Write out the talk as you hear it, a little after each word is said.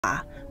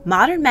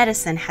modern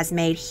medicine has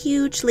made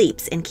huge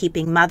leaps in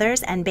keeping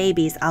mothers and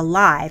babies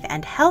alive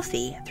and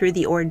healthy through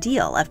the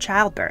ordeal of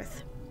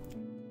childbirth.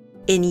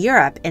 In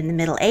Europe in the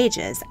Middle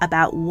Ages,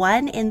 about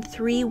 1 in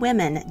 3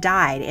 women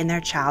died in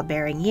their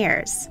childbearing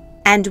years,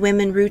 and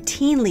women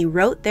routinely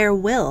wrote their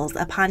wills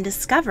upon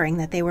discovering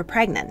that they were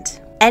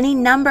pregnant. Any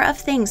number of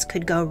things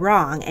could go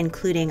wrong,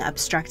 including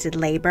obstructed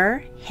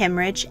labor,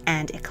 hemorrhage,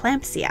 and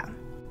eclampsia.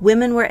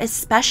 Women were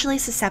especially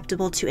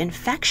susceptible to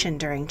infection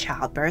during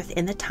childbirth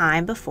in the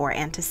time before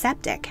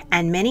antiseptic,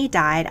 and many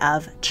died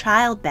of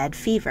childbed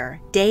fever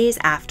days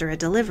after a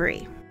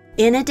delivery.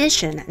 In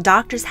addition,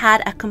 doctors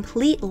had a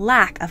complete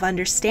lack of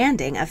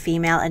understanding of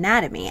female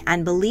anatomy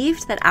and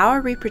believed that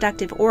our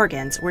reproductive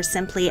organs were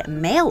simply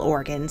male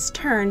organs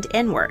turned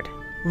inward.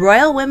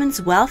 Royal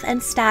women's wealth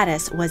and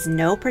status was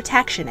no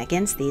protection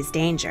against these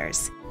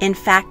dangers. In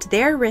fact,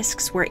 their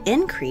risks were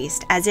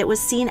increased as it was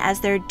seen as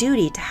their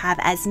duty to have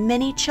as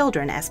many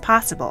children as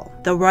possible.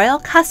 The royal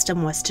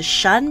custom was to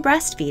shun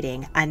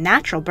breastfeeding, a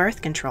natural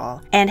birth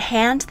control, and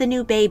hand the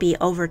new baby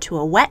over to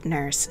a wet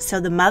nurse so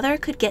the mother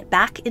could get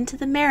back into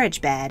the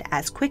marriage bed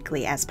as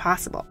quickly as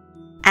possible.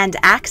 And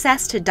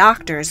access to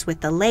doctors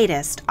with the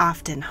latest,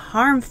 often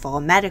harmful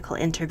medical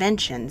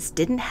interventions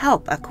didn't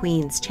help a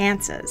queen's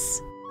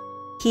chances.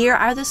 Here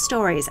are the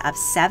stories of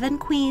 7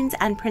 queens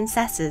and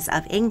princesses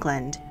of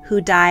England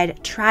who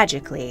died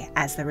tragically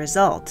as the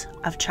result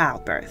of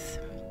childbirth.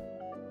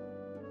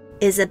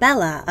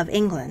 Isabella of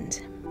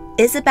England.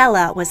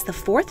 Isabella was the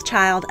 4th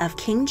child of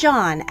King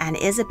John and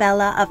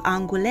Isabella of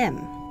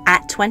Angoulême.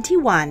 At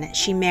 21,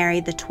 she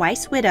married the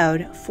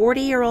twice-widowed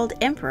 40-year-old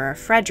Emperor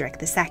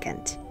Frederick II.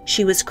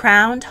 She was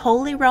crowned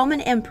Holy Roman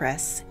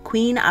Empress,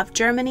 Queen of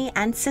Germany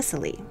and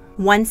Sicily.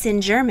 Once in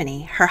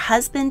Germany, her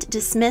husband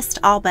dismissed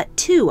all but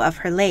 2 of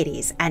her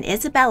ladies, and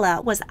Isabella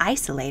was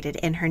isolated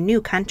in her new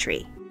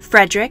country.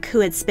 Frederick, who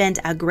had spent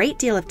a great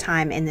deal of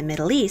time in the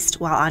Middle East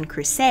while on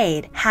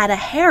crusade, had a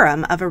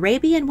harem of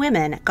Arabian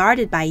women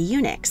guarded by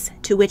eunuchs,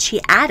 to which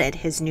he added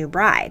his new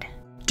bride.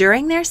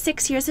 During their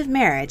 6 years of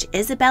marriage,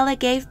 Isabella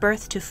gave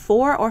birth to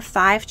 4 or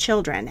 5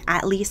 children,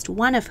 at least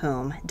one of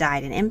whom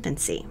died in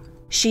infancy.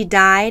 She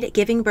died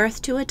giving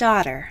birth to a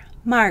daughter,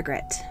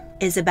 Margaret.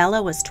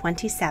 Isabella was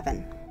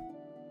 27.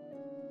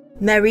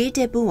 Marie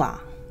de Bohun.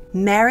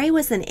 Mary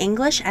was an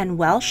English and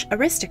Welsh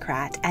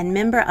aristocrat and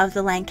member of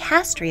the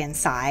Lancastrian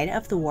side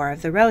of the War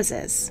of the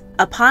Roses.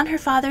 Upon her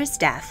father's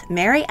death,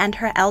 Mary and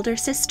her elder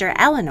sister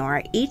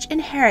Eleanor each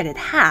inherited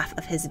half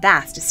of his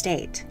vast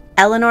estate.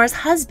 Eleanor's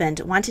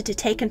husband wanted to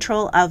take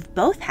control of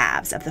both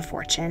halves of the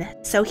fortune,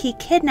 so he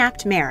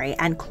kidnapped Mary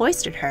and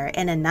cloistered her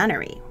in a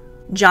nunnery.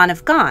 John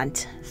of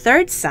Gaunt,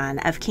 3rd son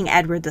of King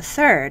Edward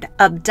III,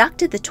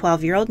 abducted the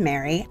 12-year-old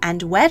Mary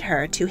and wed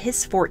her to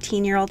his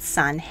 14-year-old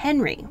son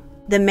Henry.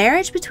 The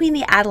marriage between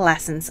the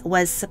adolescents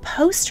was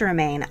supposed to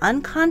remain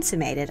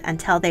unconsummated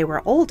until they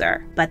were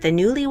older, but the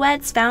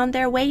newlyweds found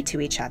their way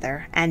to each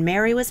other, and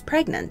Mary was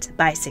pregnant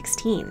by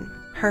 16.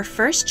 Her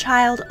first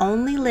child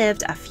only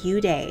lived a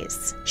few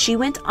days. She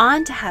went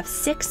on to have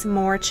 6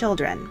 more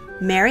children.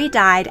 Mary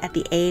died at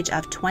the age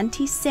of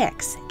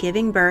 26,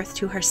 giving birth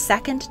to her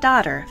second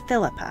daughter,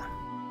 Philippa.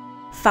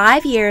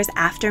 5 years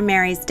after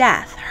Mary's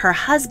death, her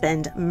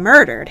husband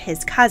murdered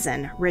his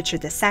cousin,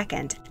 Richard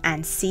II,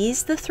 and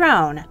seized the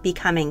throne,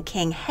 becoming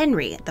King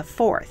Henry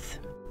IV.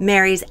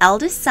 Mary's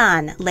eldest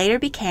son later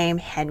became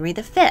Henry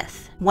V,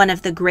 one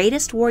of the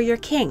greatest warrior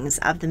kings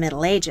of the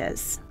Middle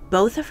Ages.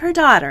 Both of her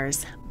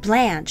daughters,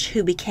 Blanche,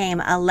 who became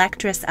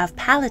Electress of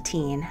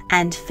Palatine,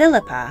 and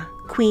Philippa,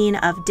 Queen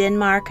of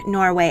Denmark,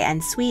 Norway,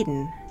 and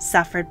Sweden,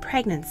 suffered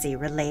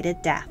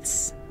pregnancy-related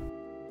deaths.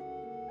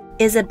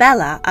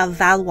 Isabella of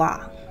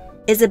Valois.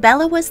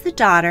 Isabella was the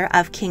daughter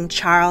of King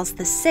Charles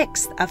VI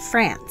of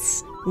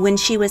France. When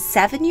she was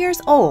 7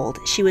 years old,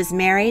 she was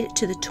married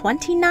to the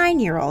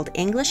 29-year-old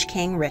English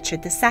King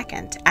Richard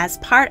II as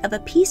part of a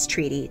peace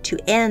treaty to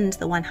end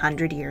the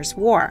 100 Years'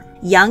 War.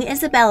 Young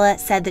Isabella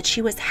said that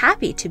she was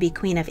happy to be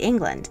Queen of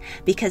England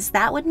because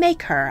that would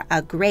make her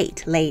a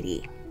great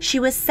lady. She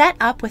was set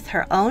up with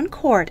her own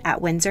court at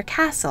Windsor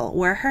Castle,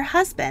 where her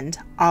husband,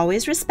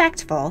 always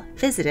respectful,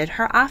 visited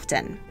her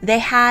often. They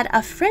had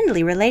a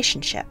friendly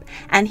relationship,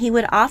 and he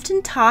would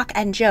often talk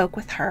and joke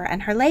with her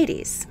and her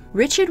ladies.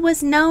 Richard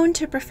was known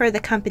to prefer the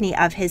company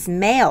of his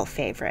male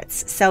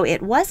favorites, so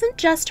it wasn't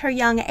just her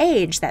young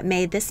age that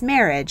made this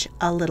marriage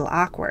a little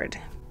awkward.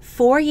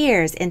 4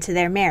 years into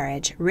their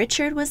marriage,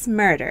 Richard was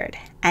murdered,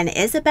 and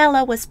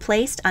Isabella was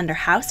placed under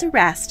house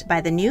arrest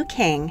by the new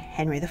king,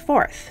 Henry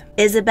IV.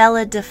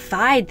 Isabella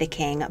defied the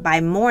king by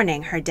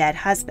mourning her dead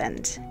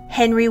husband.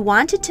 Henry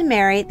wanted to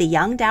marry the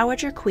young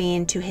dowager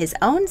queen to his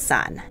own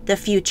son, the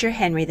future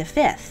Henry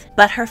V,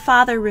 but her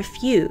father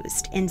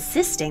refused,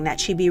 insisting that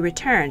she be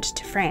returned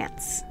to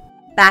France.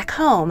 Back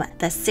home,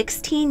 the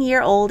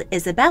 16-year-old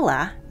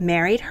Isabella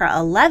married her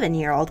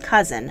 11-year-old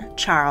cousin,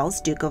 Charles,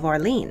 Duke of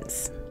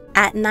Orleans.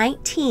 At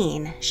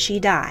 19, she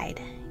died,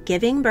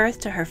 giving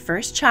birth to her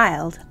first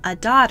child, a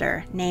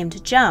daughter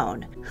named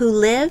Joan, who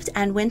lived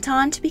and went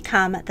on to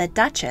become the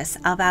Duchess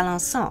of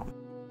Alençon.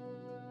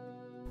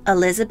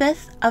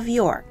 Elizabeth of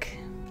York.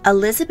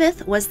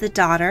 Elizabeth was the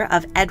daughter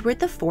of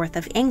Edward IV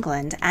of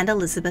England and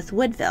Elizabeth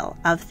Woodville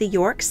of the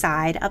York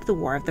side of the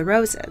War of the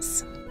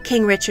Roses.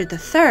 King Richard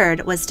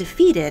III was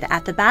defeated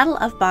at the Battle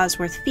of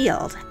Bosworth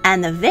Field,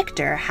 and the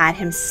victor had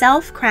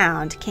himself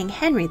crowned King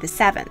Henry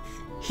VII.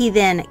 He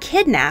then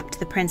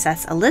kidnapped the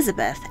Princess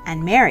Elizabeth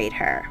and married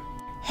her.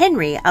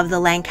 Henry of the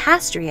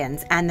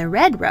Lancastrians and the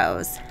Red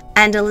Rose,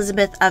 and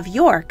Elizabeth of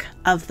York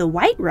of the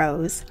White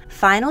Rose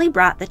finally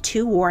brought the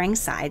two warring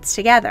sides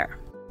together.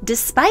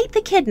 Despite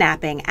the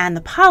kidnapping and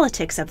the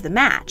politics of the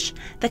match,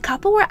 the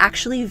couple were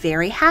actually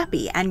very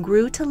happy and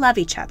grew to love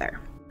each other.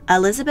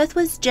 Elizabeth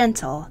was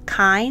gentle,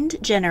 kind,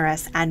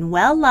 generous, and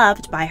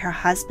well-loved by her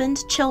husband,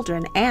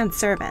 children, and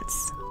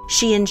servants.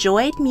 She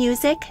enjoyed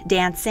music,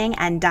 dancing,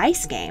 and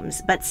dice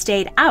games, but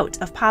stayed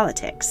out of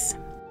politics.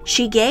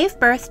 She gave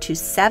birth to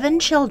 7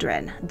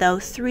 children, though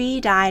 3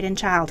 died in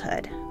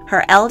childhood.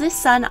 Her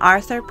eldest son,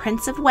 Arthur,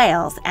 Prince of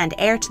Wales and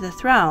heir to the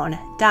throne,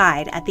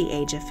 died at the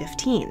age of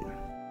 15.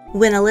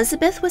 When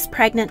Elizabeth was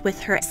pregnant with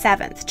her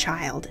 7th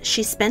child,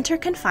 she spent her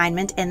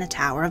confinement in the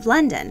Tower of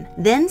London,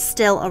 then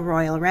still a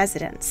royal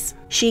residence.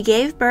 She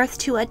gave birth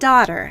to a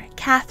daughter,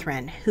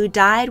 Catherine, who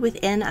died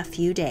within a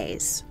few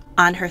days.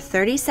 On her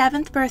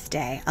 37th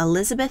birthday,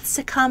 Elizabeth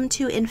succumbed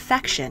to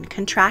infection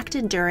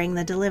contracted during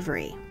the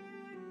delivery.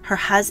 Her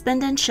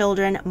husband and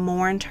children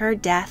mourned her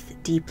death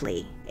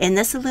deeply. In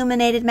this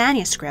illuminated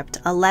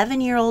manuscript,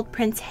 11-year-old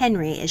Prince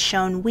Henry is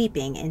shown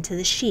weeping into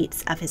the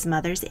sheets of his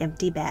mother's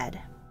empty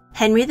bed.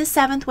 Henry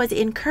VII was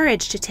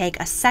encouraged to take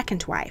a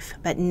second wife,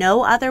 but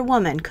no other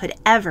woman could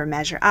ever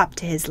measure up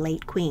to his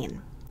late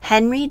queen.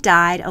 Henry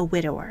died a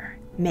widower,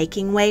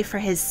 making way for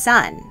his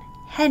son,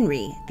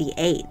 Henry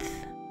VIII.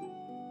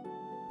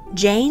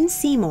 Jane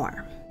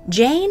Seymour.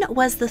 Jane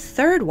was the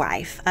 3rd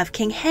wife of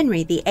King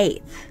Henry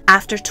VIII.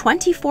 After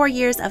 24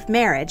 years of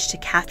marriage to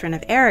Catherine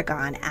of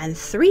Aragon and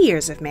 3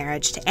 years of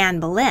marriage to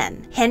Anne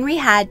Boleyn, Henry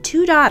had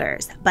 2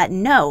 daughters, but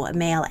no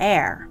male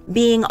heir.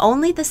 Being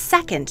only the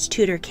 2nd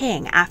Tudor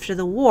king after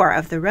the War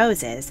of the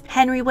Roses,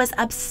 Henry was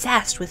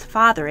obsessed with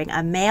fathering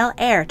a male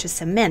heir to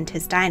cement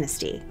his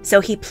dynasty,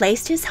 so he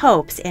placed his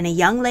hopes in a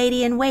young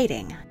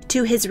lady-in-waiting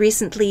to his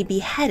recently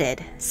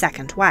beheaded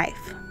 2nd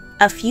wife.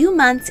 A few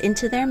months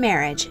into their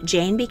marriage,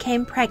 Jane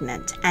became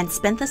pregnant and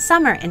spent the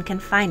summer in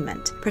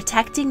confinement,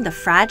 protecting the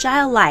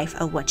fragile life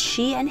of what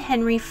she and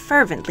Henry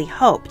fervently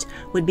hoped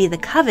would be the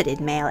coveted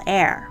male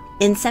heir.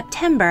 In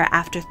September,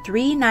 after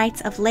 3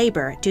 nights of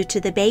labor due to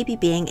the baby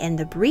being in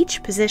the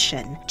breech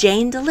position,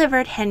 Jane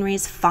delivered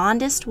Henry's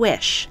fondest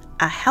wish,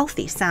 a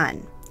healthy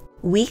son.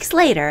 Weeks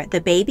later,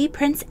 the baby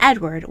Prince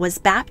Edward was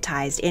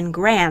baptized in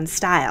grand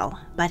style,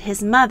 but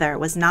his mother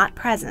was not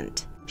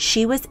present.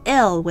 She was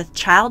ill with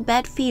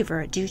childbed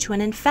fever due to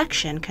an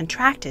infection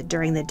contracted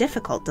during the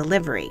difficult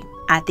delivery.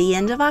 At the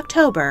end of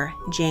October,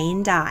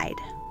 Jane died.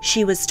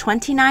 She was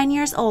 29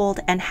 years old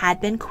and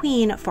had been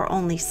queen for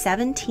only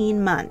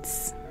 17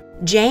 months.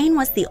 Jane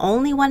was the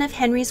only one of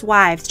Henry's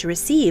wives to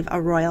receive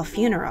a royal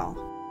funeral.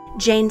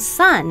 Jane's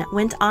son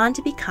went on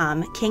to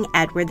become King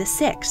Edward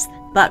VI,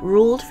 but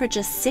ruled for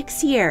just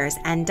 6 years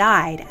and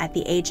died at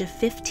the age of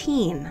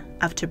 15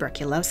 of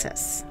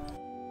tuberculosis.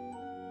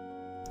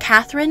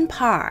 Catherine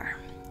Parr.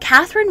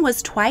 Catherine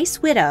was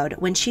twice widowed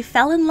when she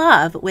fell in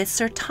love with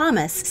Sir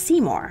Thomas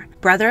Seymour,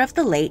 brother of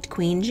the late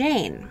Queen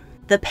Jane.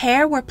 The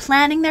pair were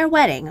planning their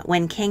wedding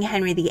when King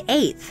Henry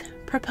VIII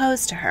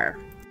proposed to her.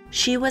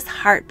 She was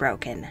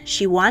heartbroken.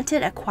 She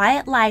wanted a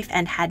quiet life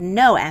and had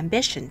no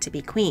ambition to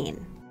be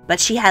queen.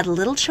 But she had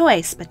little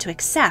choice but to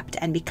accept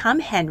and become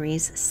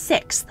Henry's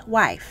 6th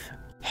wife.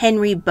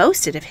 Henry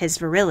boasted of his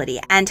virility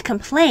and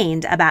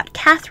complained about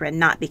Catherine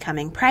not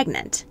becoming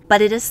pregnant,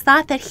 but it is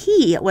thought that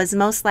he was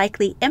most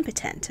likely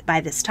impotent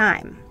by this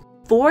time.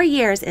 4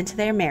 years into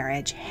their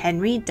marriage,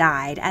 Henry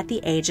died at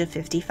the age of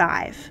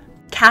 55.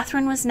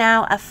 Catherine was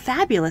now a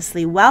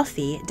fabulously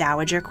wealthy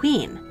dowager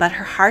queen, but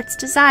her heart's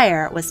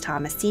desire was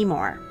Thomas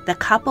Seymour. The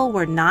couple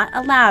were not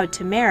allowed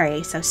to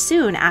marry so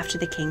soon after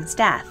the king's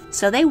death,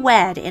 so they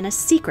wed in a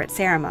secret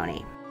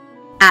ceremony.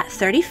 At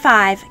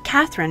 35,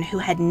 Catherine, who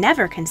had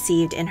never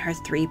conceived in her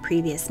 3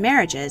 previous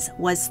marriages,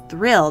 was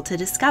thrilled to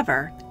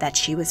discover that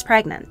she was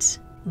pregnant.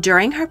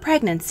 During her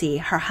pregnancy,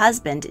 her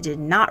husband did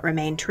not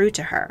remain true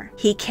to her.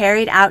 He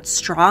carried out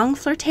strong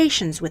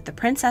flirtations with the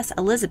Princess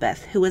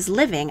Elizabeth, who was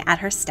living at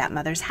her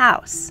stepmother's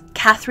house.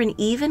 Catherine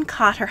even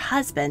caught her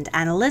husband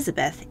and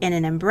Elizabeth in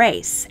an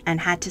embrace and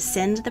had to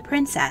send the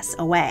princess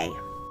away.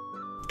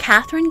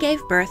 Catherine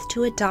gave birth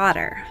to a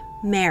daughter,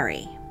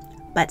 Mary.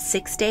 But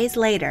 6 days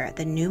later,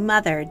 the new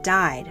mother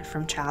died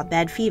from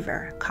childbed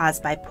fever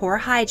caused by poor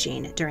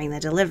hygiene during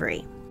the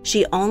delivery.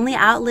 She only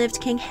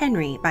outlived King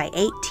Henry by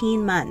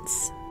 18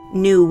 months.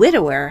 New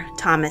widower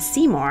Thomas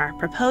Seymour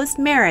proposed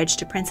marriage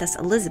to Princess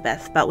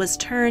Elizabeth but was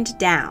turned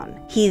down.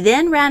 He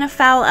then ran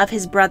afoul of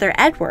his brother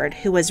Edward,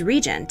 who was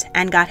regent,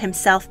 and got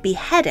himself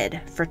beheaded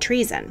for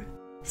treason.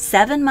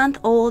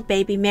 7-month-old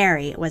baby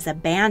Mary was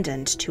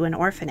abandoned to an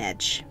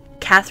orphanage.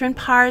 Catherine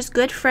Parr's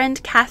good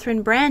friend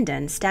Catherine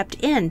Brandon stepped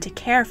in to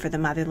care for the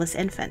motherless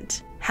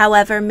infant.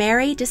 However,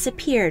 Mary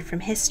disappeared from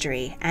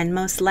history and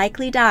most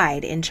likely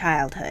died in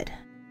childhood.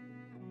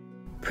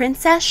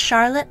 Princess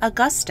Charlotte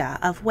Augusta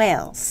of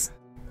Wales.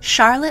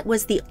 Charlotte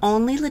was the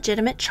only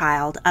legitimate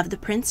child of the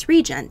Prince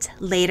Regent,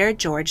 later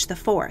George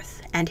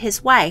IV, and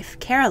his wife,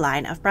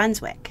 Caroline of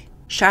Brunswick.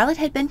 Charlotte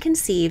had been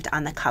conceived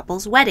on the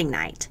couple's wedding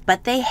night,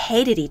 but they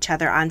hated each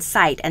other on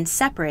sight and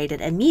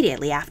separated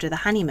immediately after the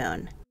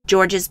honeymoon.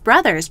 George's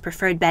brothers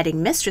preferred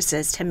bedding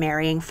mistresses to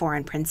marrying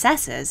foreign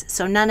princesses,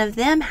 so none of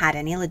them had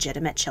any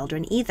legitimate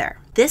children either.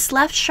 This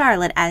left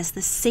Charlotte as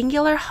the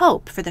singular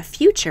hope for the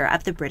future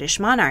of the British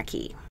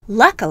monarchy.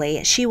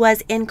 Luckily, she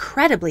was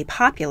incredibly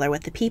popular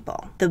with the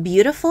people. The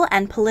beautiful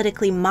and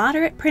politically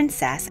moderate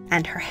princess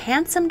and her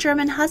handsome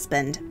German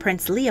husband,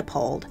 Prince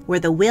Leopold, were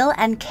the Will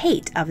and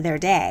Kate of their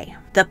day.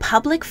 The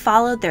public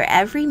followed their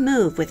every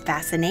move with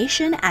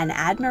fascination and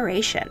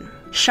admiration.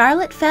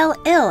 Charlotte fell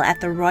ill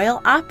at the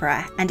Royal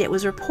Opera, and it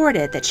was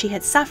reported that she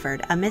had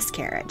suffered a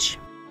miscarriage.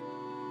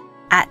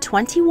 At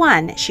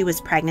 21, she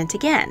was pregnant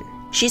again.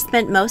 She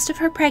spent most of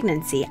her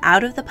pregnancy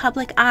out of the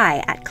public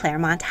eye at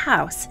Claremont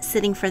House,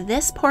 sitting for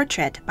this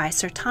portrait by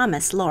Sir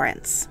Thomas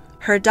Lawrence.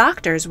 Her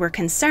doctors were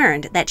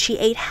concerned that she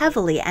ate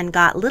heavily and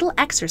got little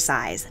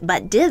exercise,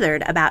 but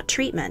dithered about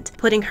treatment,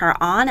 putting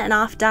her on and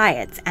off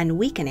diets and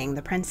weakening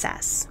the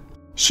princess.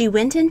 She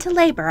went into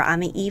labor on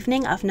the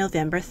evening of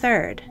November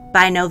 3rd.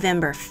 By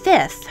November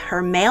 5th,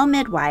 her male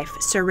midwife,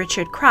 Sir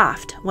Richard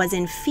Croft, was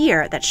in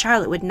fear that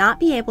Charlotte would not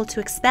be able to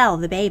expel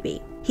the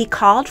baby. He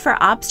called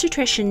for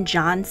obstetrician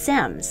John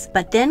Sims,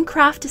 but then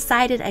Croft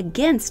decided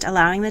against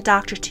allowing the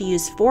doctor to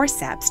use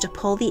forceps to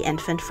pull the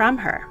infant from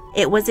her.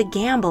 It was a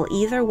gamble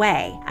either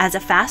way, as a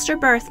faster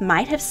birth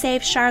might have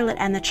saved Charlotte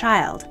and the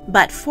child,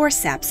 but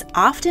forceps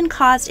often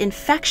caused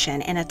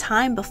infection in a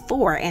time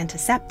before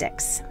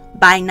antiseptics.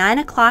 By 9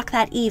 o'clock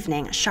that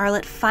evening,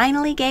 Charlotte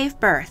finally gave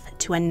birth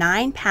to a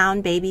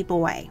 9-pound baby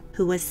boy,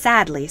 who was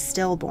sadly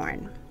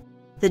stillborn.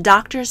 The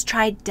doctors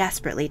tried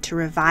desperately to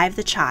revive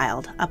the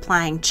child,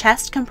 applying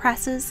chest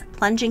compresses,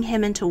 plunging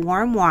him into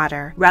warm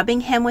water,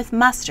 rubbing him with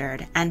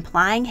mustard, and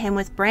plying him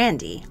with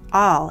brandy,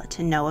 all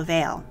to no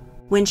avail.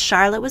 When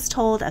Charlotte was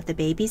told of the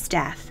baby's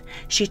death,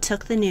 she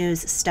took the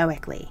news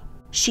stoically.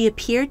 She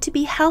appeared to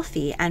be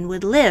healthy and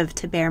would live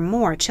to bear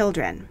more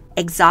children.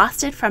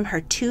 Exhausted from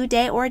her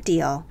 2-day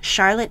ordeal,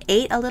 Charlotte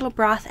ate a little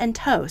broth and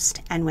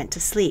toast and went to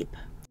sleep.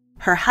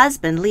 Her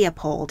husband,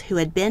 Leopold, who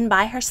had been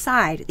by her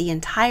side the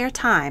entire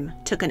time,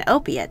 took an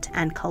opiate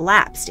and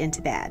collapsed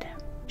into bed.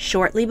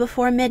 Shortly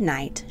before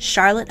midnight,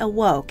 Charlotte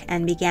awoke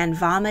and began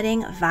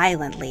vomiting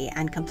violently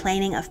and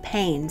complaining of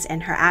pains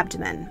in her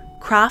abdomen.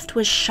 Croft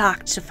was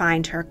shocked to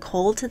find her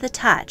cold to the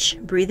touch,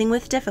 breathing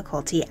with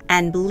difficulty,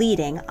 and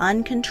bleeding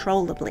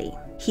uncontrollably.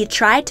 He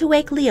tried to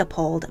wake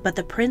Leopold, but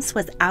the prince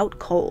was out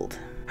cold.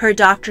 Her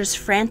doctors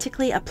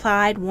frantically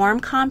applied warm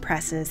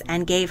compresses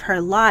and gave her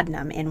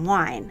laudanum in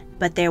wine,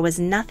 but there was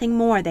nothing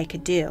more they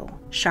could do.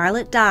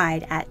 Charlotte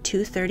died at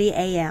 2:30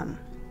 a.m.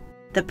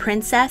 The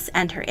princess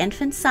and her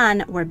infant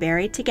son were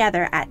buried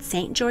together at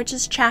St.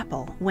 George's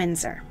Chapel,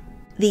 Windsor.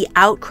 The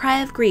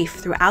outcry of grief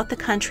throughout the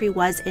country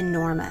was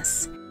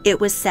enormous. It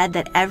was said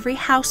that every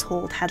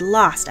household had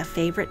lost a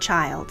favorite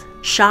child.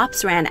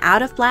 Shops ran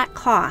out of black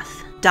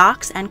cloth,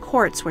 docks and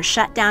courts were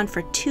shut down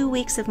for 2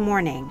 weeks of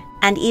mourning,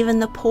 and even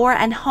the poor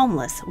and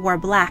homeless wore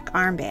black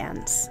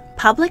armbands.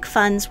 Public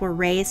funds were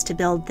raised to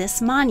build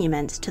this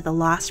monument to the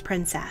lost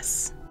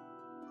princess.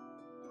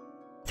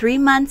 3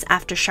 months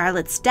after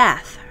Charlotte's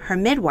death, her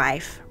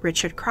midwife,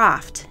 Richard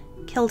Croft,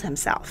 killed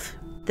himself.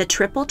 The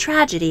triple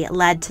tragedy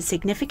led to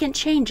significant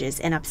changes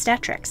in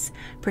obstetrics,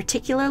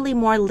 particularly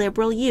more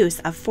liberal use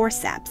of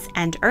forceps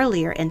and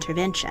earlier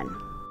intervention.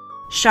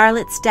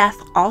 Charlotte's death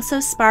also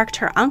sparked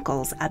her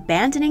uncles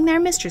abandoning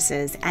their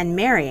mistresses and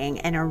marrying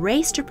in a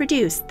race to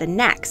produce the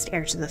next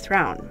heir to the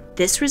throne.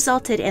 This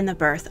resulted in the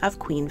birth of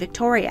Queen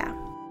Victoria.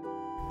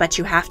 But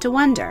you have to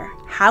wonder,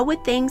 how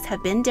would things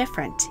have been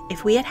different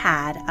if we had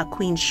had a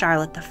Queen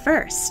Charlotte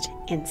I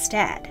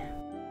instead?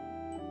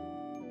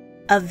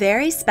 A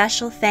very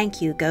special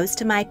thank you goes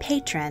to my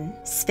patron,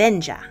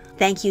 Svenja.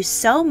 Thank you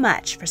so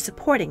much for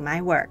supporting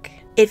my work.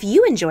 If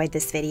you enjoyed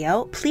this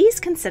video, please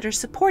consider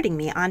supporting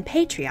me on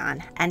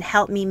Patreon and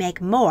help me make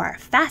more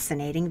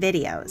fascinating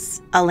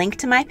videos. A link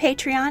to my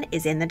Patreon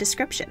is in the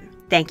description.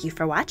 Thank you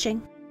for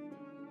watching.